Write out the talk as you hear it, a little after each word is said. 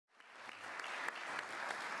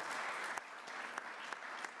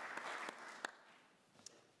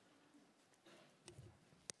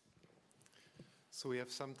So we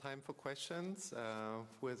have some time for questions.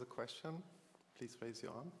 Who has a question? Please raise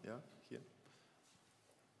your arm. Yeah, here.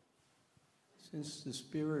 Since the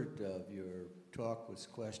spirit of your talk was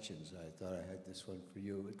questions, I thought I had this one for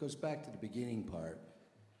you. It goes back to the beginning part.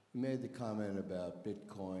 You made the comment about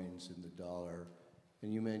bitcoins and the dollar,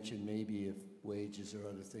 and you mentioned maybe if wages or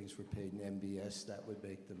other things were paid in MBS, that would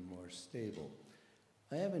make them more stable.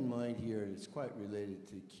 I have in mind here, it's quite related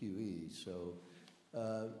to QE, so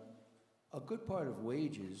a good part of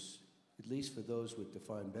wages, at least for those with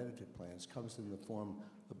defined benefit plans, comes in the form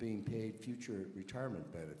of being paid future retirement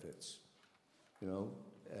benefits, you know,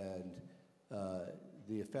 and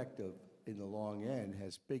the effect of, in the long end,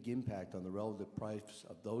 has big impact on the relative price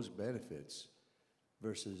of those benefits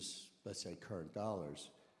versus, let's say, current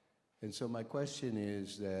dollars. And so my question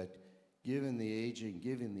is that, given the aging,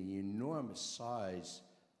 given the enormous size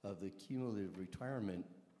of the cumulative retirement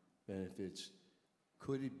benefits,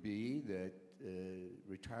 could it be that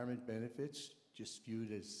retirement benefits, just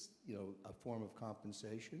viewed as, you know, a form of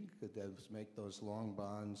compensation, could those make those long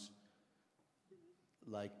bonds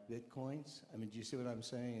like bitcoins? I mean, do you see what I'm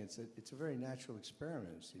saying? It's a very natural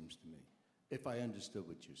experiment, it seems to me, if I understood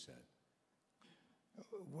what you said.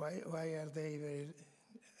 Why are they very...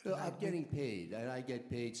 Well, I'm getting paid, and I get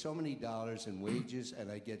paid so many dollars in wages,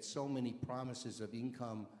 and I get so many promises of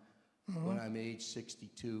income when I'm age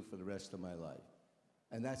 62 for the rest of my life.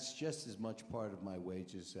 And that's just as much part of my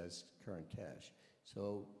wages as current cash.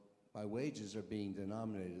 So my wages are being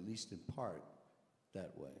denominated, at least in part,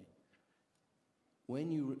 that way.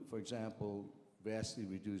 When you, for example, vastly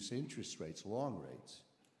reduce interest rates, long rates,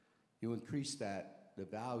 you increase that, the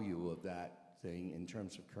value of that thing in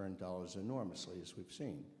terms of current dollars enormously, as we've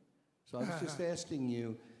seen. So I was just asking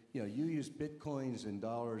you, you know, you use bitcoins and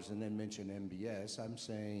dollars and then mention MBS. I'm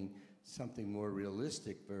saying something more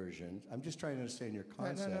realistic version. I'm just trying to understand your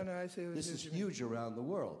concept. No, I see what this is huge around the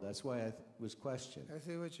world. That's why I was questioned. I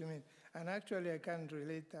see what you mean. And actually, I can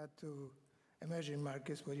relate that to emerging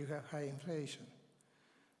markets where you have high inflation.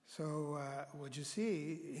 So what you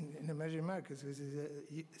see in emerging markets, which is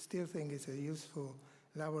still think is a useful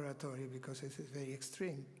laboratory because it's very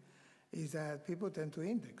extreme, is that people tend to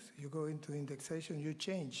index. You go into indexation, you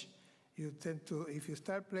change. You tend to, if you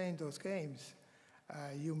start playing those games,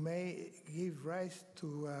 you may give rise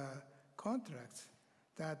to contracts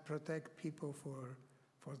that protect people for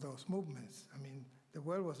those movements. I mean, the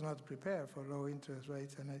world was not prepared for low interest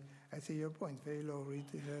rates, and I see your point. Very low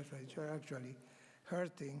interest rates are actually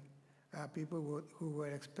hurting people who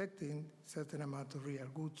were expecting certain amount of real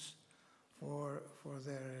goods for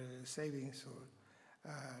their savings or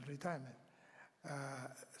retirement.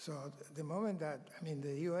 So the moment that, I mean,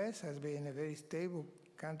 the US has been a very stable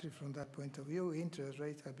country from that point of view. Interest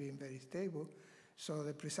rates have been very stable. So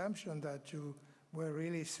the presumption that you were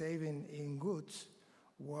really saving in goods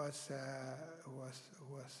was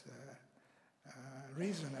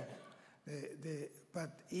reasonable.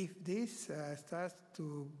 But if this starts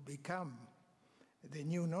to become the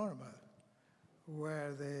new normal,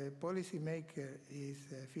 where the policymaker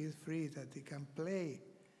feels free that he can play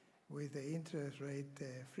with the interest rate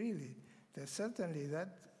freely, then certainly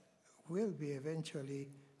that will be eventually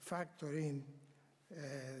factored in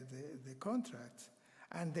the contracts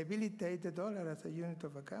and debilitate the dollar as a unit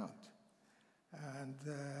of account. And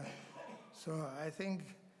so I think,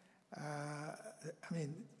 I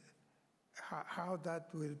mean, how that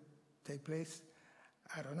will take place,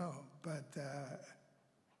 I don't know, but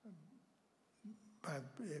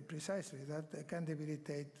precisely that can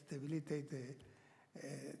debilitate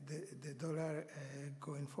the dollar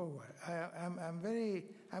going forward.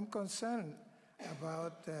 I'm concerned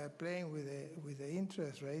about playing with the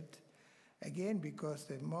interest rate, again, because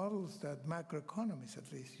the models that macroeconomists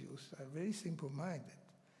at least use are very simple-minded.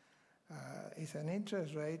 It's an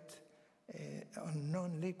interest rate on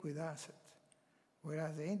non-liquid assets,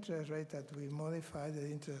 whereas the interest rate that we modify, the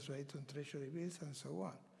interest rate on treasury bills and so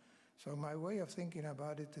on. So my way of thinking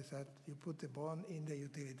about it is that you put the bond in the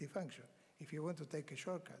utility function, if you want to take a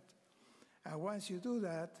shortcut. And once you do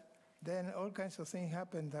that, then all kinds of things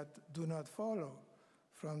happen that do not follow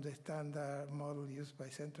from the standard model used by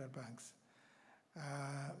central banks.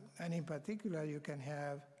 And in particular, you can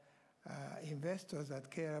have investors that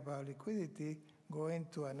care about liquidity go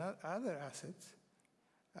into other assets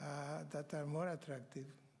that are more attractive,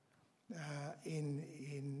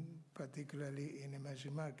 particularly in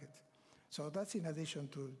emerging markets. So that's in addition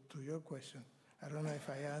to your question. I don't know if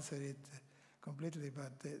I answered it completely,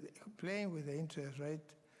 but playing with the interest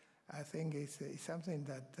rate, I think is something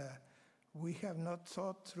that we have not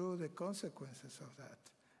thought through the consequences of that.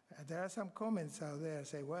 There are some comments out there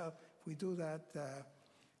say, well, if we do that,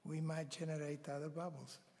 we might generate other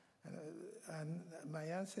bubbles. And my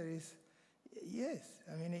answer is yes.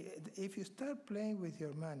 I mean, if you start playing with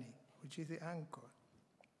your money, which is the anchor,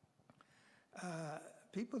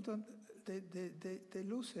 people don't, they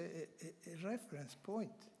lose a reference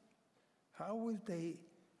point. How will they,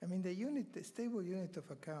 I mean, the stable unit of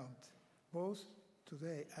account, both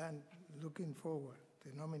today and looking forward,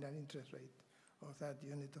 the nominal interest rate of that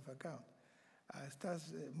unit of account,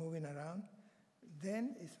 starts moving around,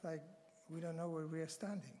 then it's like we don't know where we are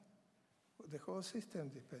standing. The whole system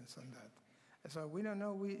depends on that. So we don't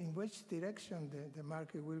know in which direction the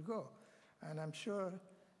market will go. And I'm sure,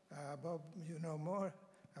 Bob, you know more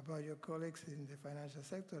about your colleagues in the financial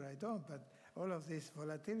sector. I don't, but all of this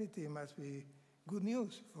volatility must be good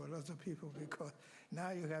news for lots of people because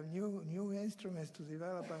now you have new instruments to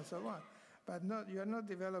develop and so on. But you're not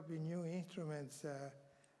developing new instruments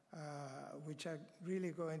which are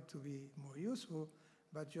really going to be more useful,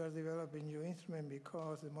 but you are developing new instruments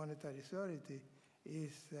because the monetary authority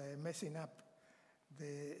is messing up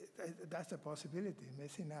that's a possibility,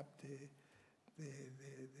 messing up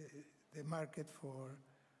the market for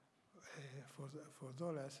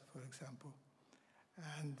dollars, for example.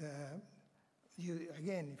 And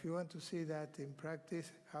again, if you want to see that in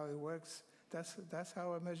practice, how it works, that's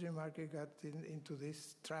how emerging market got into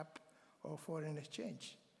this trap of foreign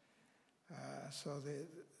exchange. So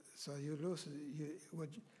you lose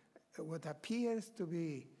what appears to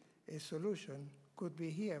be a solution could be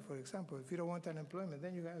here, for example. If you don't want unemployment,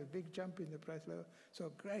 then you have a big jump in the price level.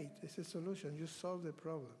 So great, it's a solution. You solve the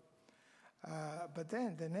problem. But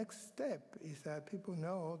then the next step is that people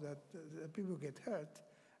know that people get hurt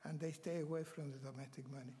and they stay away from the domestic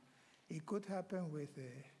money. It could happen with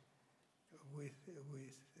the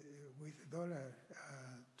dollar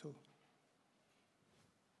too.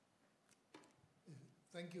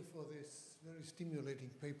 Thank you for this very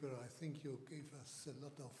stimulating paper. I think you gave us a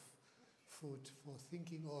lot of food for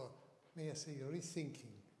thinking, or may I say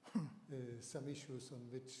rethinking, some issues on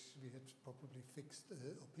which we had probably fixed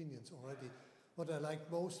opinions already. What I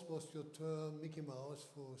liked most was your term Mickey Mouse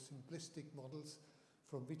for simplistic models,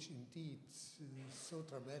 from which indeed so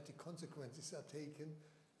dramatic consequences are taken,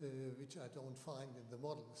 which I don't find in the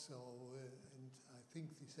model. So, and I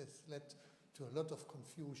think this has led to a lot of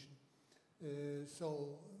confusion.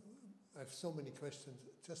 So I have so many questions.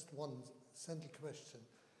 Just one central question.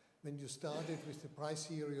 When you started with the price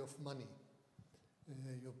theory of money,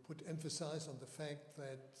 you put emphasis on the fact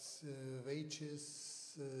that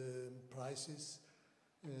wages, prices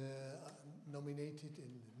are nominated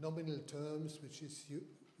in nominal terms, which is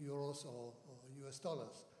euros or US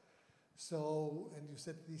dollars. So, and you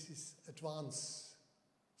said this is advanced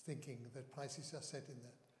thinking, that prices are set in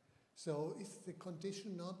that. So is the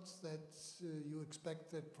condition not that you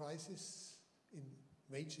expect that prices in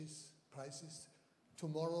wages, prices,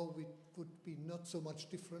 tomorrow would be not so much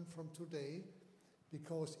different from today?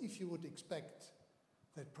 Because if you would expect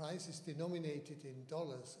that prices denominated in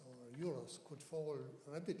dollars or euros could fall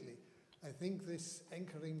rapidly, I think this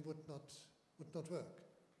anchoring would not work.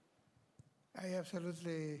 I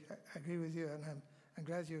absolutely agree with you, and I'm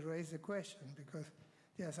glad you raised the question, because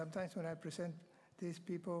yeah, sometimes when I present these,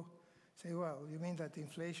 people say, well, you mean that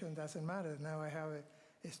inflation doesn't matter? Now I have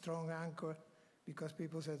a strong anchor because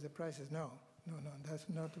people say the prices. No, that's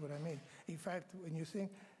not what I mean. In fact, when you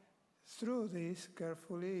think through this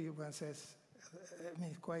carefully, one says, I mean,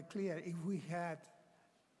 it's quite clear, if we had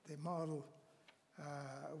the model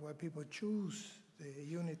where people choose the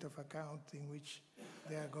unit of account in which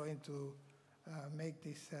they are going to make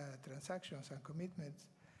these transactions and commitments,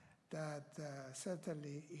 that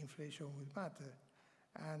certainly inflation will matter.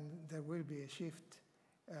 And there will be a shift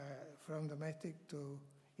from domestic to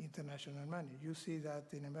international money. You see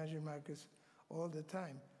that in emerging markets all the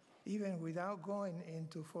time. Even without going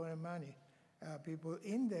into foreign money, people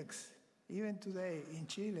index, even today in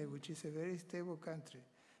Chile, which is a very stable country,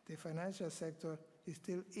 the financial sector is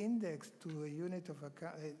still indexed to a unit of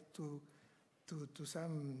account, to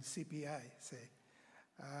some CPI, say,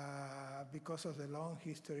 because of the long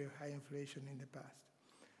history of high inflation in the past.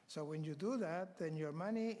 So when you do that, then your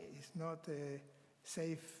money is not a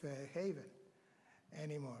safe haven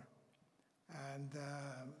anymore.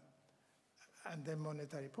 And then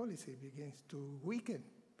monetary policy begins to weaken,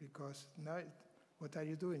 because now what are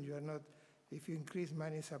you doing? You are not, if you increase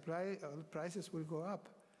money supply, prices will go up.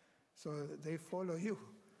 So they follow you.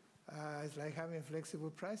 It's like having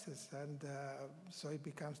flexible prices, and so it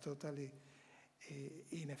becomes totally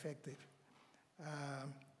ineffective.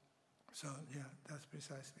 So yeah, that's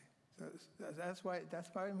precisely. So that's why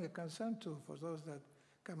I'm concerned too, for those that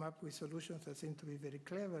come up with solutions that seem to be very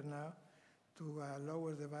clever now, to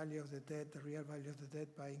lower the value of the debt, the real value of the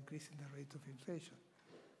debt, by increasing the rate of inflation.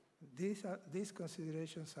 These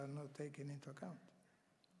considerations are not taken into account.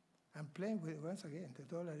 And playing with, once again, the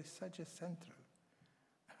dollar is such a central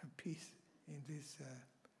piece in this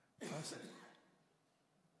process.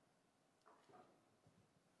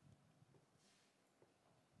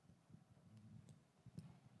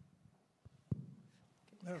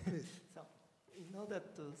 No, please. So, in order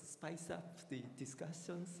to spice up the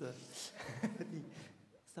discussions,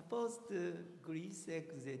 suppose Greece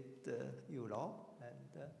exit euro,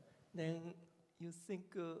 and then you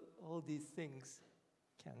think all these things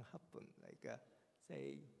can happen, like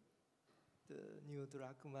say the new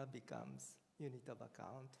drachma becomes unit of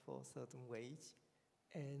account for certain wage,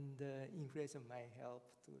 and inflation might help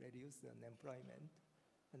to reduce the unemployment,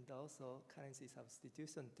 and also currency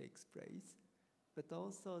substitution takes place. But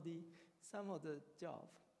also some of the job,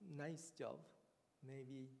 nice job, may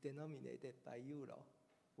be denominated by euro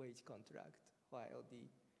wage contract, while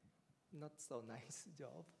the not so nice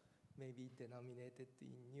job may be denominated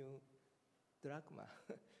in new drachma.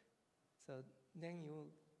 So then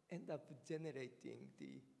you end up generating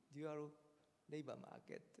the dual labor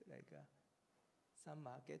market, like some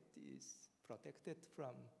market is protected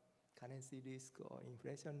from currency risk or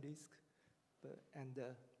inflation risk, but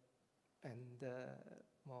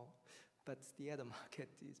but the other market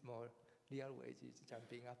is more real wages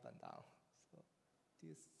jumping up and down. So do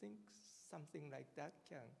you think something like that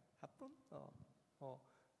can happen, or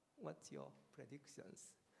what's your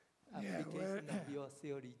predictions? Application of your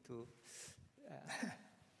theory to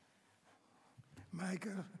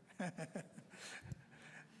Michael,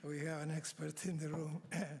 we have an expert in the room.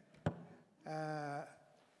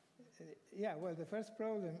 Yeah, well, the first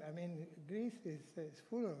problem, I mean, Greece is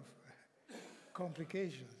full of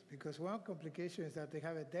complications, because one complication is that they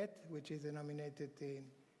have a debt which is denominated in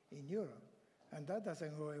euro, and that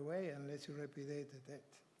doesn't go away unless you repudiate the debt,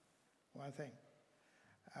 one thing.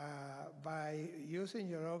 By using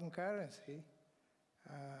your own currency,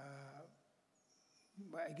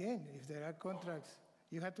 again, if there are contracts,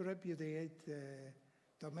 you have to repudiate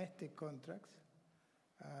domestic contracts.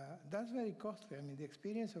 That's very costly. I mean, the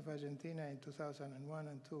experience of Argentina in 2001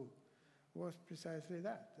 and 2 was precisely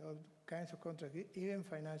that, all kinds of contracts, even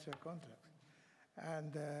financial contracts.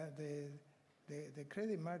 And the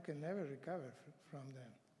credit market never recovered from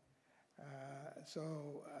them.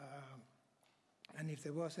 And if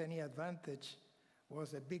there was any advantage,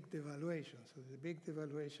 was a big devaluation. So the big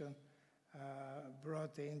devaluation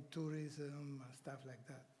brought in tourism and stuff like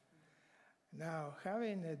that. Now,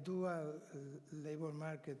 having a dual labor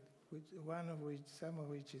market, some of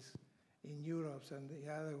which is in euros and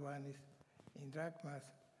the other one is in drachmas,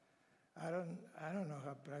 I don't know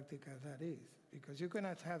how practical that is, because you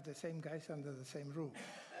cannot have the same guys under the same roof.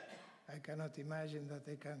 I cannot imagine that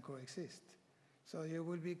they can coexist. So you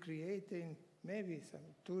will be creating maybe some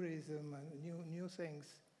tourism and new things,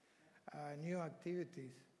 new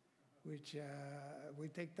activities, which will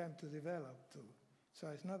take time to develop too. So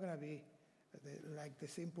it's not going to be like the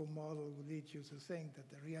simple model would lead you to think that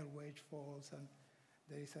the real wage falls and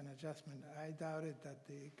there is an adjustment. I doubt it that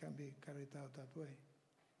it can be carried out that way.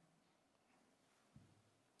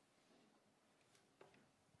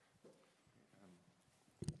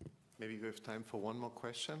 Maybe we have time for one more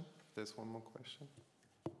question. There's one more question.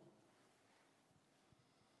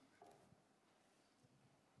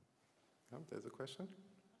 Yeah, there's a question.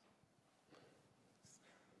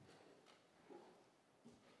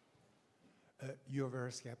 You're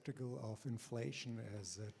very skeptical of inflation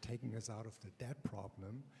as taking us out of the debt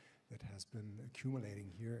problem that has been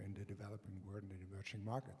accumulating here in the developing world and the emerging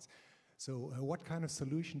markets. So what kind of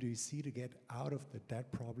solution do you see to get out of the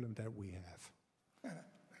debt problem that we have?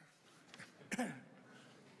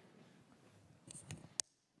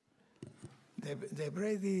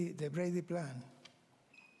 The Brady Plan.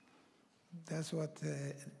 That's what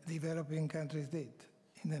developing countries did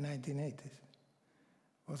in the 1980s.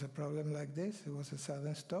 Was a problem like this. It was a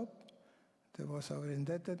sudden stop. There was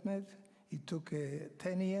over-indebtedness. It took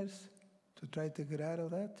 10 years to try to get out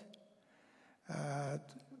of that,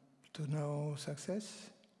 to no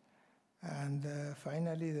success. And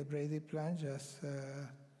finally, the Brady Plan just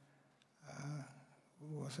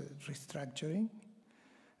was a restructuring.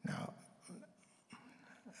 Now,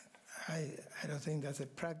 I don't think that's a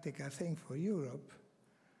practical thing for Europe,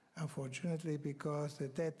 unfortunately, because the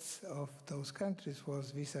debts of those countries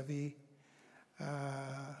was vis-à-vis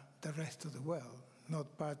the rest of the world,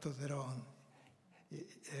 not part of their own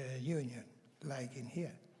union, like in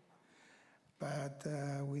here. But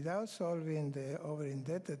without solving the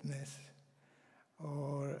over-indebtedness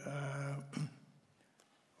or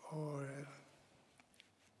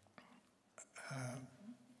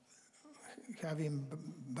having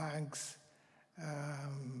banks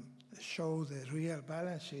show the real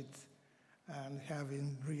balance sheets and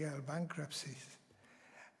having real bankruptcies,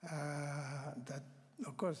 that,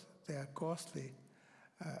 of course, they are costly.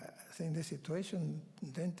 I think the situation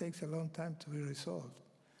then takes a long time to be resolved.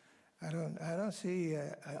 I don't see,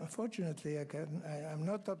 unfortunately, I'm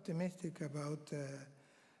not optimistic about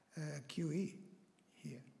QE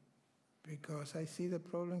here, because I see the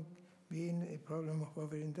problem being a problem of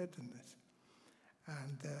over-indebtedness.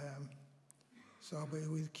 And so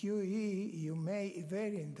with QE, you may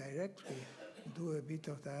very indirectly do a bit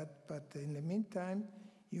of that, but in the meantime,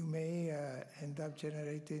 you may end up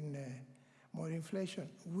generating more inflation,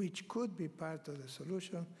 which could be part of the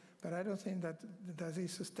solution, but I don't think that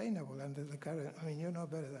is sustainable under the current, I mean, you know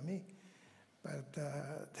better than me, but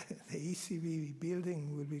the ECB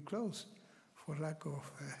building will be closed for lack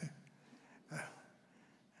of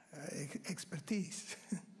expertise.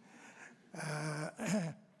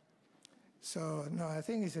 So, no, I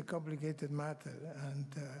think it's a complicated matter,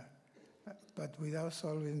 and but without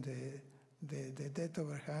solving the debt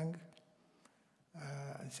overhang,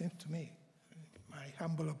 it seems to me, my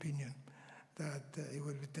humble opinion, that it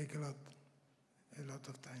will take a lot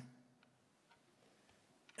of time.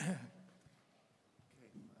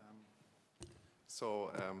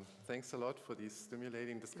 So thanks a lot for these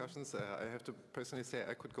stimulating discussions. I have to personally say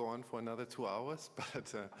I could go on for another 2 hours,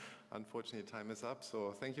 but unfortunately time is up.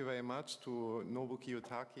 So thank you very much to Nobuhiro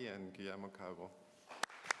Kiyotaki and Guillermo Calvo.